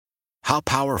How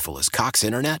powerful is Cox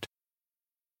Internet?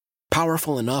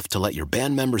 Powerful enough to let your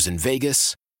band members in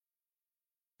Vegas,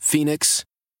 Phoenix,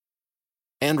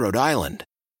 and Rhode Island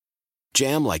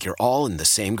jam like you're all in the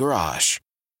same garage.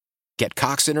 Get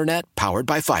Cox Internet powered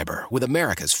by fiber with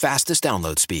America's fastest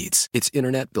download speeds. It's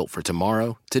internet built for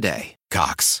tomorrow, today.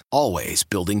 Cox, always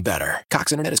building better.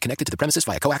 Cox Internet is connected to the premises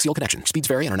via coaxial connection. Speeds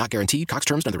vary and are not guaranteed. Cox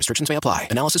terms and other restrictions may apply.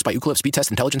 Analysis by Ookla Speed Test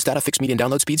Intelligence Data. Fixed median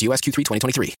download speeds. US Q3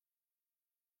 2023.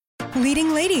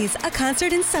 Leading Ladies, a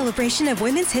concert in celebration of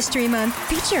Women's History Month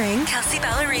featuring Kelsea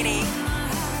Ballerini,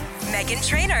 Meghan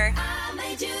Trainor,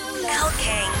 Elle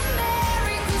King,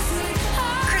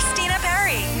 Christina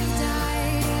Perri.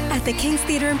 At the King's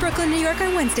Theater in Brooklyn, New York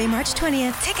on Wednesday, March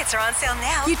 20th. Tickets are on sale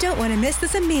now. You don't want to miss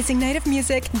this amazing night of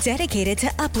music dedicated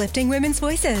to uplifting women's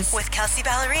voices. With Kelsea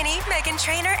Ballerini, Meghan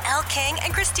Trainor, Elle King,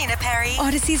 and Christina Perri.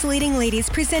 Odyssey's Leading Ladies,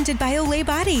 presented by Olay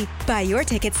Body. Buy your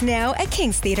tickets now at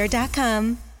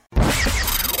kingstheater.com.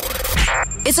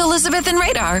 It's Elizabeth and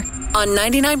Radar on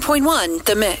 99.1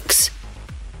 The Mix.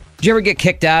 Did you ever get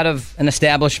kicked out of an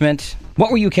establishment?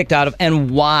 What were you kicked out of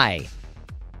and why?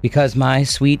 Because my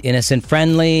sweet, innocent,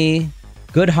 friendly,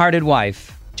 good-hearted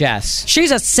wife, Jess.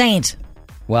 She's a saint.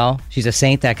 Well, she's a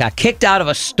saint that got kicked out of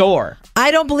a store.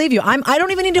 I don't believe you. I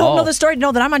don't even need to know the story to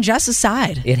know that I'm on Jess's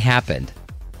side. It happened.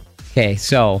 Okay,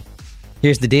 so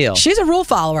here's the deal. She's a rule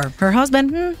follower. Her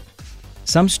husband,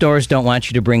 Some stores don't want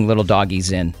you to bring little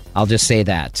doggies in. I'll just say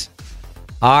that.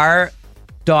 Our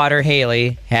daughter,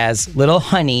 Haley, has little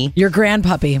Honey. Your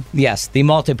grandpuppy. Yes, the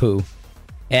Maltipoo.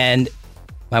 And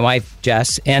my wife,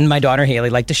 Jess, and my daughter, Haley,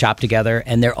 like to shop together,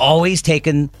 and they're always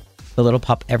taking the little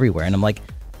pup everywhere. And I'm like,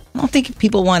 I don't think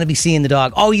people want to be seeing the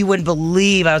dog. Oh, you wouldn't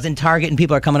believe I was in Target, and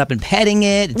people are coming up and petting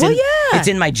it. It's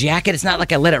in my jacket. It's not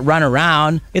like I let it run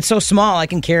around. It's so small, I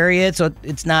can carry it, so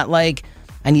it's not like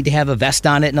I need to have a vest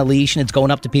on it and a leash, and it's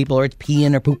going up to people, or it's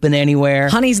peeing or pooping anywhere.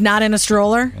 Honey's not in a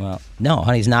stroller? Well, no,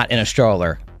 Honey's not in a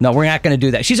stroller. No, we're not going to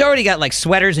do that. She's already got like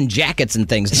sweaters and jackets and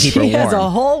things to keep her warm. She has a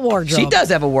whole wardrobe. She does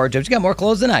have a wardrobe. She's got more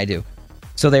clothes than I do.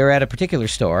 So they were at a particular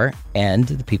store, and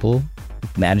the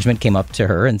management came up to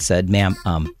her and said, "Ma'am,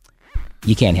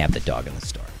 you can't have the dog in the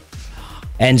store."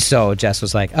 And so Jess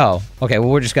was like, "Oh, okay, well,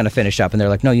 we're just going to finish up." And they're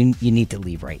like, "No, you need to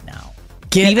leave right now."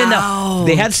 Even though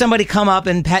they had somebody come up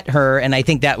and pet her, and I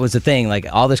think that was the thing. Like,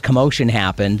 all this commotion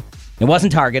happened. It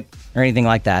wasn't Target or anything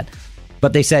like that.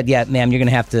 But they said, "Yeah, ma'am, you're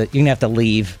gonna have to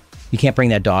leave. You can't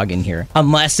bring that dog in here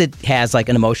unless it has like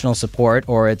an emotional support,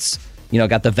 or it's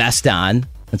got the vest on.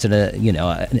 It's a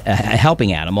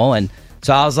helping animal." And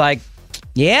so I was like,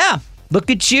 "Yeah, look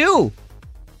at you.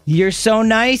 You're so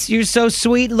nice. You're so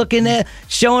sweet. Looking at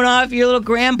showing off your little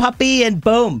grandpuppy, and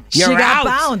boom, you're out." She got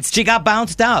bounced. She got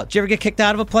bounced out. Did you ever get kicked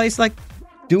out of a place like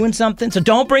doing something? So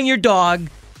don't bring your dog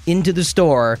into the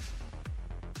store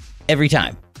every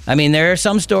time. I mean, there are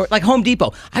some stores like Home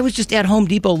Depot. I was just at Home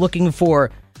Depot looking for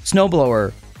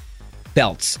snowblower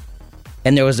belts,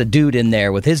 and there was a dude in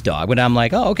there with his dog. But I'm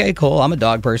like, "Oh, okay, cool. I'm a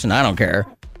dog person. I don't care."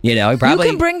 He probably...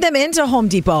 You can bring them into Home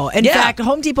Depot. In fact,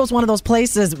 Home Depot's one of those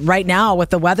places right now,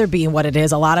 with the weather being what it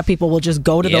is, a lot of people will just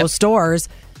go to those stores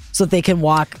so that they can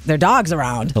walk their dogs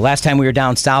around. The last time we were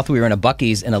down south, we were in a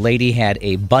Buc-ee's, and a lady had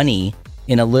a bunny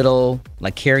in a little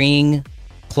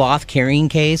cloth carrying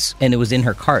case, and it was in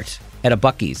her cart at a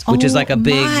Buc-ee's, which is like a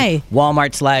big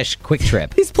Walmart/Quick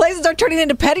Trip. These places are turning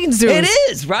into petting zoos. It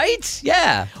is, right?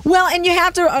 Yeah. Well, and you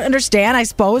have to understand, I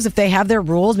suppose, if they have their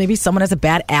rules, maybe someone has a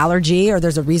bad allergy, or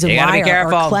there's a reason why,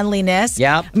 or cleanliness.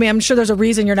 Yeah. I mean, I'm sure there's a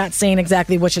reason you're not saying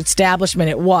exactly which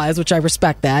establishment it was, which I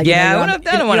respect that. Yeah, you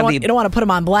don't want to put them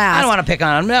on blast. I don't want to pick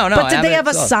on them. No. But did they have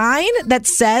a sign that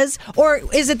says, or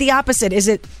is it the opposite? Is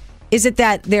it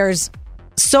that there's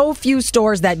so few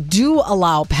stores that do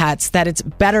allow pets that it's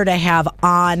better to have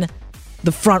on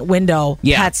the front window,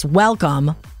 pets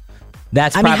welcome?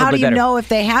 That's probably how do you better. know if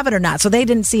they have it or not? So they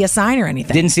didn't see a sign or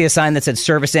anything. Didn't see a sign that said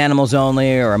service animals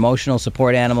only or emotional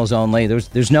support animals only.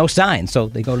 There's no sign. So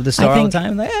they go to the store all the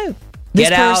time. Like,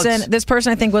 This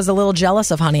person, I think, was a little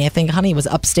jealous of Honey. I think Honey was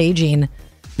upstaging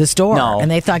the store. No. And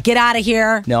they thought, "Get out of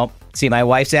here." Nope. See, my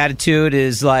wife's attitude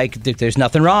is like, there's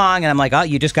nothing wrong. And I'm like, "Oh,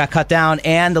 you just got cut down."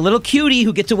 And the little cutie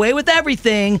who gets away with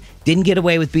everything didn't get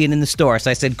away with being in the store.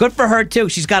 So I said, good for her, too.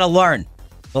 She's got to learn.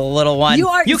 The little one.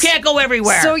 You can't go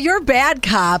everywhere. So you're bad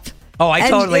cop. Oh, I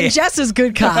totally. And Jess is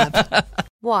good cop.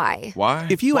 Why? Why?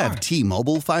 If you have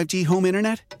T-Mobile 5G home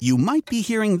internet, you might be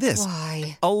hearing this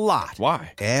Why? a lot.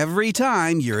 Why? Every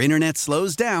time your internet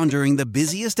slows down during the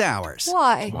busiest hours.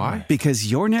 Why? Why? Because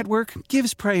your network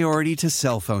gives priority to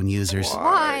cell phone users.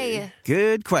 Why?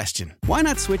 Good question. Why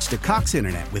not switch to Cox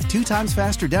Internet with 2 times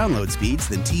faster download speeds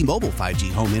than T-Mobile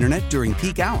 5G home internet during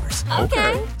peak hours?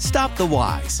 Okay. Stop the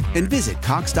whys and visit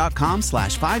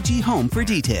cox.com/5G home for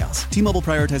details. T-Mobile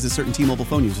prioritizes certain T-Mobile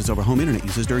phone users over home internet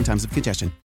users during times of congestion.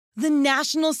 The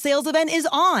national sales event is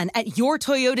on at your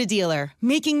Toyota dealer,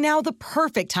 making now the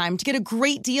perfect time to get a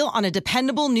great deal on a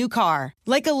dependable new car.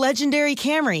 Like a legendary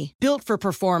Camry, built for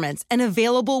performance and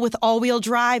available with all-wheel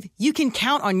drive, you can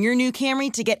count on your new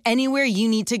Camry to get anywhere you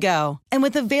need to go. And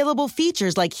with available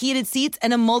features like heated seats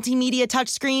and a multimedia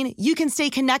touchscreen, you can stay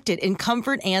connected in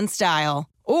comfort and style.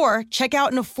 Or check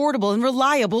out an affordable and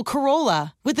reliable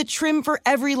Corolla with a trim for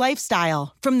every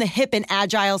lifestyle, from the hip and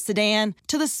agile sedan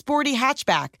to the sporty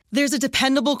hatchback. There's a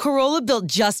dependable Corolla built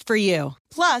just for you.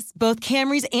 Plus, both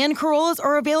Camrys and Corollas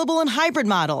are available in hybrid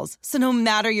models, so no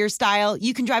matter your style,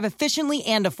 you can drive efficiently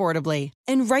and affordably.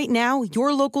 And right now,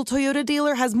 your local Toyota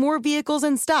dealer has more vehicles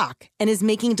in stock and is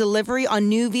making delivery on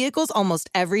new vehicles almost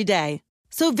every day.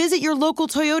 So visit your local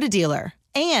Toyota dealer.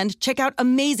 And check out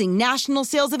amazing national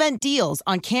sales event deals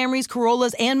on Camrys,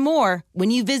 Corollas, and more when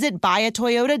you visit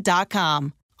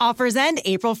buyatoyota.com. Offers end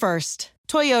April 1st.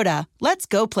 Toyota, let's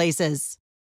go places.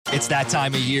 It's that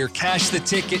time of year. Cash the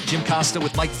Ticket. Jim Costa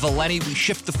with Mike Valeni. We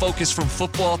shift the focus from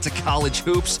football to college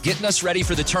hoops, getting us ready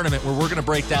for the tournament where we're going to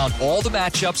break down all the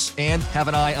matchups and have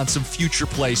an eye on some future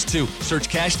plays, too. Search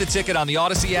Cash the Ticket on the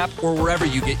Odyssey app or wherever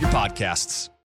you get your podcasts.